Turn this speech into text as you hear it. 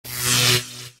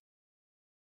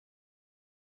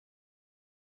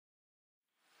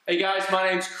Hey guys, my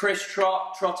name's Chris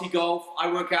Trott, TOURTRUCKTUESDAY. I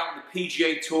work out in the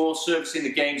PGA Tour, servicing the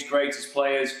game's greatest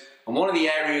players. And one of the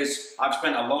areas I've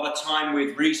spent a lot of time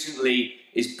with recently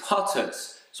is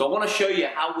putters. So I want to show you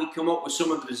how we come up with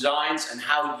some of the designs and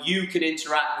how you can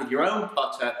interact with your own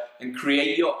putter and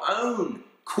create your own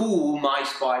cool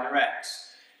MySpiderX.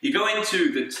 You go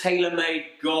into the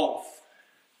TaylorMade Golf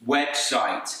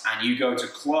website and you go to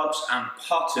clubs and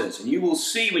putters, and you will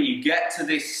see when you get to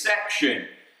this section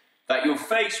that you're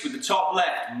faced with the top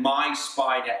left,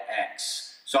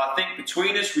 MySpiderX. So I think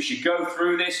between us we should go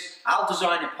through this. I'll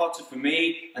design a putter for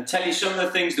me and tell you some of the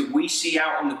things that we see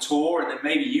out on the tour, and then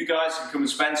maybe you guys can come and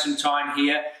spend some time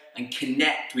here and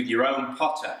connect with your own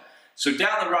putter. So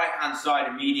down the right hand side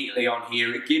immediately on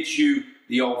here, it gives you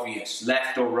the obvious,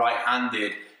 left or right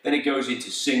handed. Then it goes into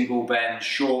single bend,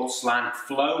 short slant,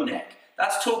 flow neck.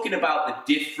 That's talking about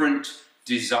the different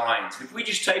designs. If we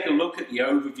just take a look at the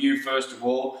overview first of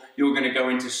all, you're going to go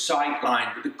into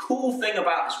sightline. But the cool thing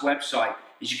about this website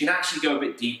is you can actually go a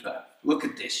bit deeper. Look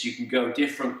at this. You can go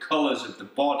different colors of the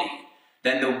body,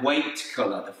 then the weight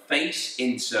color, the face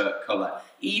insert color,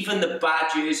 even the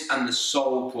badges and the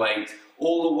sole plate,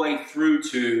 all the way through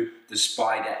to the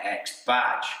SpiderX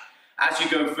badge. As you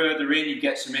go further in, you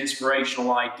get some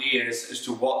inspirational ideas as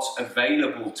to what's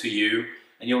available to you.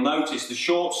 And you'll notice the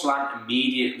short slant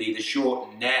immediately, the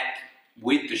short neck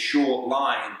with the short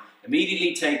line,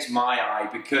 immediately takes my eye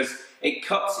because it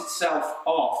cuts itself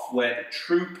off where the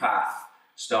true path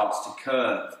starts to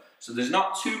curve. So there's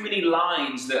not too many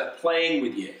lines that are playing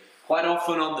with you. Quite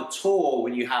often on the tour,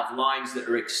 when you have lines that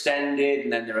are extended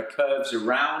and then there are curves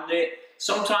around it,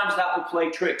 sometimes that will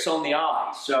play tricks on the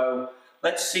eye. So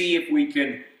let's see if we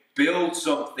can build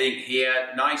something here,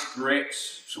 nice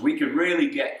grips, so we can really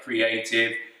get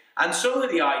creative. And some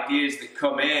of the ideas that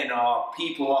come in are,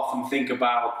 people often think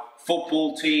about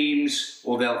football teams,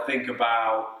 or they'll think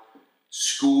about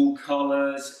school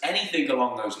colours, anything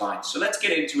along those lines. So let's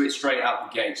get into it straight out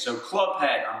the gate. So club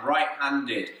head, I'm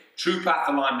right-handed. True path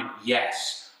alignment,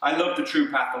 yes. I love the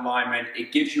true path alignment.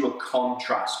 It gives you a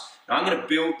contrast. Now I'm going to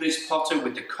build this putter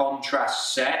with the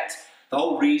contrast set. The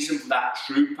whole reason for that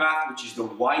true path, which is the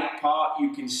white part you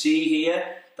can see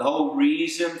here, the whole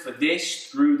reason for this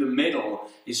through the middle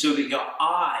is so that your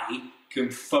eye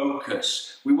can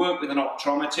focus. We work with an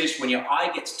optometrist. When your eye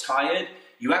gets tired,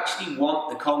 you actually want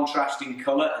the contrasting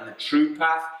color and the true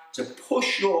path to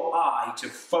push your eye to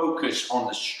focus on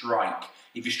the strike.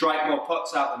 If you strike more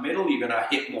putts out the middle, you're going to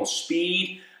hit more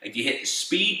speed. If you hit the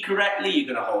speed correctly,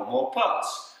 you're going to hold more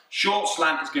putts. Short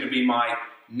slant is going to be my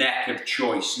neck of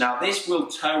choice. Now this will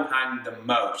toe hang the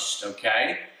most,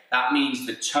 okay? That means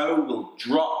the toe will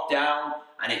drop down,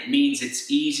 and it means it's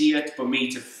easier for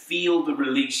me to feel the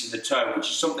release of the toe, which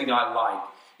is something I like.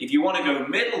 If you want to go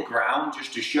middle ground,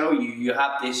 just to show you, you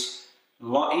have this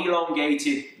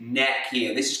elongated neck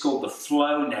here. This is called the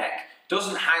flow neck.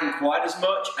 Doesn't hang quite as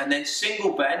much, and then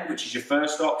single bend, which is your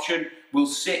first option, will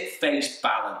sit face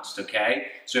balanced, okay?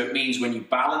 So it means when you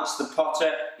balance the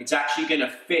putter, it's actually going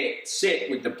to sit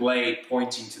with the blade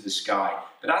pointing to the sky.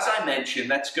 But as I mentioned,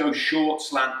 let's go short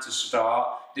slant to start.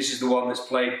 This is the one that's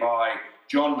played by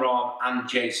Jon Rahm and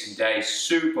Jason Day,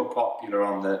 super popular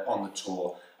on the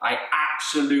tour. I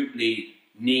absolutely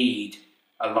need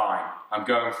a line. I'm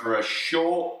going for a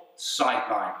short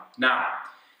sight line. Now,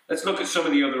 let's look at some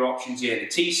of the other options here. The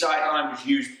T sight line was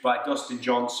used by Dustin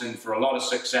Johnson for a lot of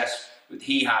success that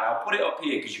he had. I'll put it up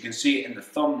here because you can see it in the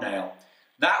thumbnail.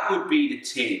 That would be the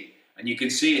T. And you can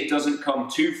see it doesn't come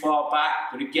too far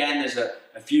back, but again, there's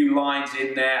a few lines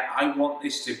in there. I want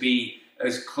this to be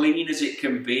as clean as it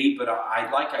can be, but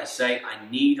like I say, I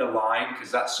need a line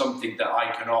because that's something that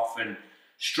I can often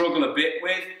struggle a bit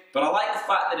with. But I like the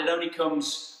fact that it only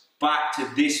comes back to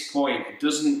this point. It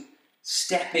doesn't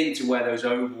step into where those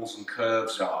ovals and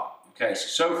curves are. Okay,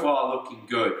 so far looking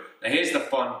good. Now here's the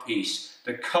fun piece,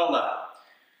 the color.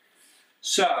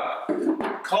 So,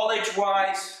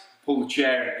 college-wise, pull the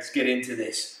chair in, let's get into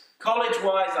this.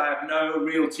 College-wise, I have no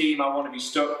real team I want to be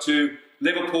stuck to.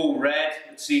 Liverpool red,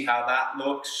 let's see how that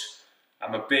looks.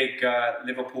 I'm a big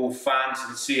Liverpool fan, so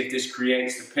let's see if this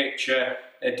creates the picture.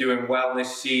 They're doing well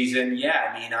this season.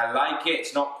 Yeah, I mean, I like it.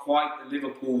 It's not quite the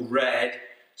Liverpool red.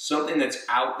 Something that's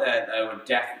out there though and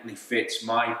definitely fits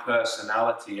my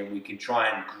personality, and we can try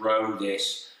and grow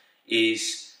this,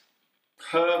 is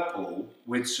purple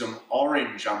with some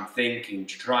orange, I'm thinking,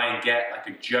 to try and get like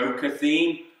a Joker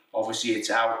theme. Obviously it's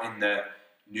out in the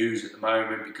news at the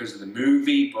moment because of the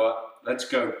movie, but let's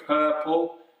go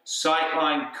purple.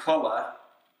 Sightline color,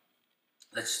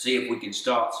 let's see if we can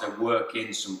start to work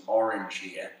in some orange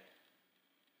here,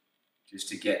 just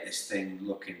to get this thing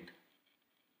looking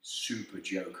super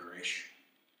Jokerish.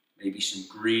 Maybe some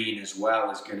green as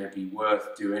well is going to be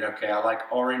worth doing. Okay, I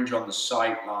like orange on the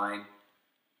sight line.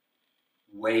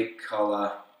 Weight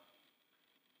color.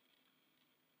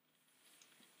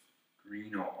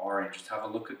 Green or orange. Just have a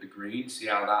look at the green, see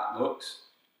how that looks.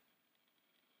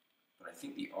 But I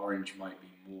think the orange might be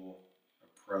more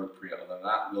appropriate, although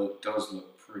that does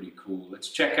look pretty cool. Let's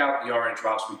check out the orange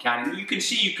whilst we can. And you can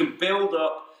see you can build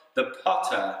up the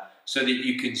putter so that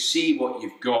you can see what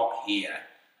you've got here.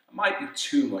 It might be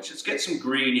too much. Let's get some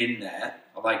green in there.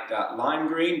 I like that. Lime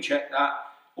green, check that.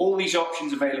 All these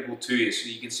options available to you. So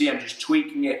you can see I'm just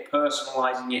tweaking it,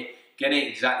 personalizing it, getting it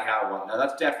exactly how I want. Now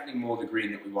that's definitely more the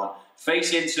green that we want.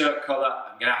 Face insert color,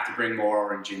 I'm gonna have to bring more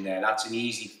orange in there. That's an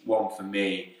easy one for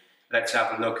me. Let's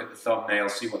have a look at the thumbnail,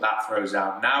 see what that throws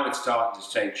out. Now it's starting to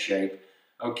take shape.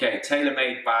 Okay,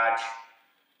 TaylorMade badge,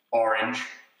 orange.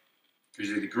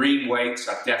 Because of the green weights,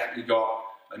 I've definitely got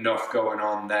enough going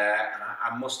on there. And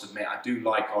I must admit, I do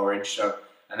like orange. So,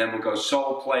 and then we'll go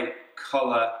sole plate,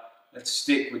 color. Let's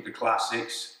stick with the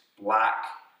classics, black.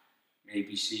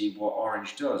 Maybe see what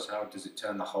orange does. How does it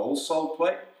turn the whole sole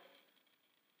plate?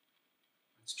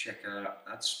 Let's check it out.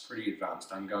 That's pretty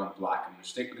advanced. I'm going black. I'm going to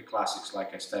stick with the classics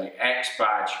like I say. X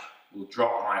badge will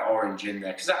drop my orange in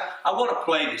there. Because I want to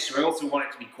play this, so I also want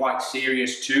it to be quite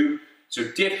serious too. So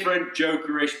different,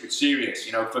 jokerish, but serious.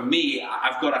 You know, for me,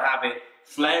 I've got to have it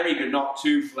flary, but not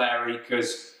too flary,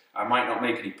 because I might not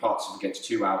make any putts if it gets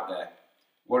too out there.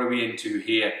 What are we into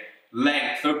here?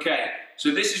 Length. Okay. So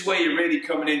this is where you're really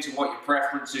coming into what your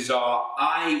preferences are.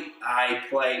 I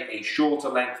play a shorter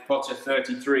length putter,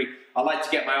 33. I like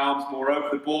to get my arms more over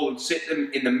the ball and sit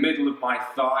them in the middle of my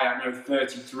thigh. I know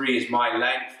 33 is my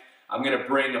length. I'm going to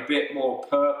bring a bit more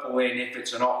purple in if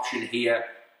it's an option here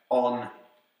on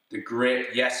the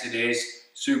grip. Yes, it is.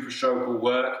 Super stroke will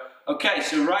work. Okay,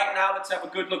 so right now let's have a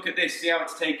good look at this. See how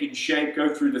it's taking shape.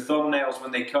 Go through the thumbnails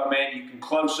when they come in. You can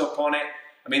close up on it.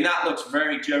 I mean, that looks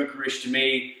very jokerish to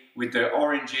me with the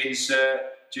orange insert.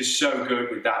 Just so good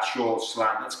with that short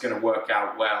slant. That's going to work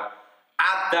out well.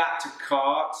 Add that to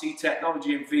cart. See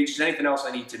technology and features. Anything else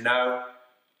I need to know?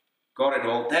 Got it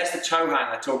all. There's the toe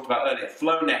hang I talked about earlier.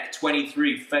 Flow neck,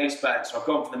 23, face bend. So I've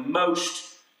gone for the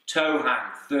most toe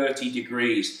hang, 30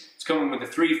 degrees. It's coming with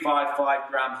a 355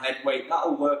 gram head weight.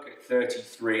 That'll work at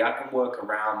 33. I can work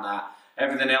around that.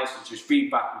 Everything else is just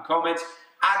feedback and comments.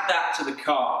 Add that to the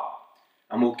cart.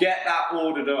 And we'll get that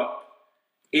ordered up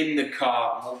in the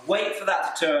cart. We'll wait for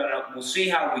that to turn up. We'll see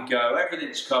how we go.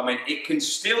 Everything's coming. It can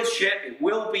still ship. It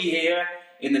will be here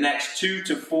in the next 2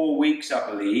 to 4 weeks, I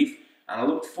believe. And I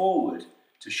look forward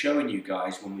to showing you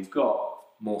guys when we've got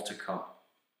more to come.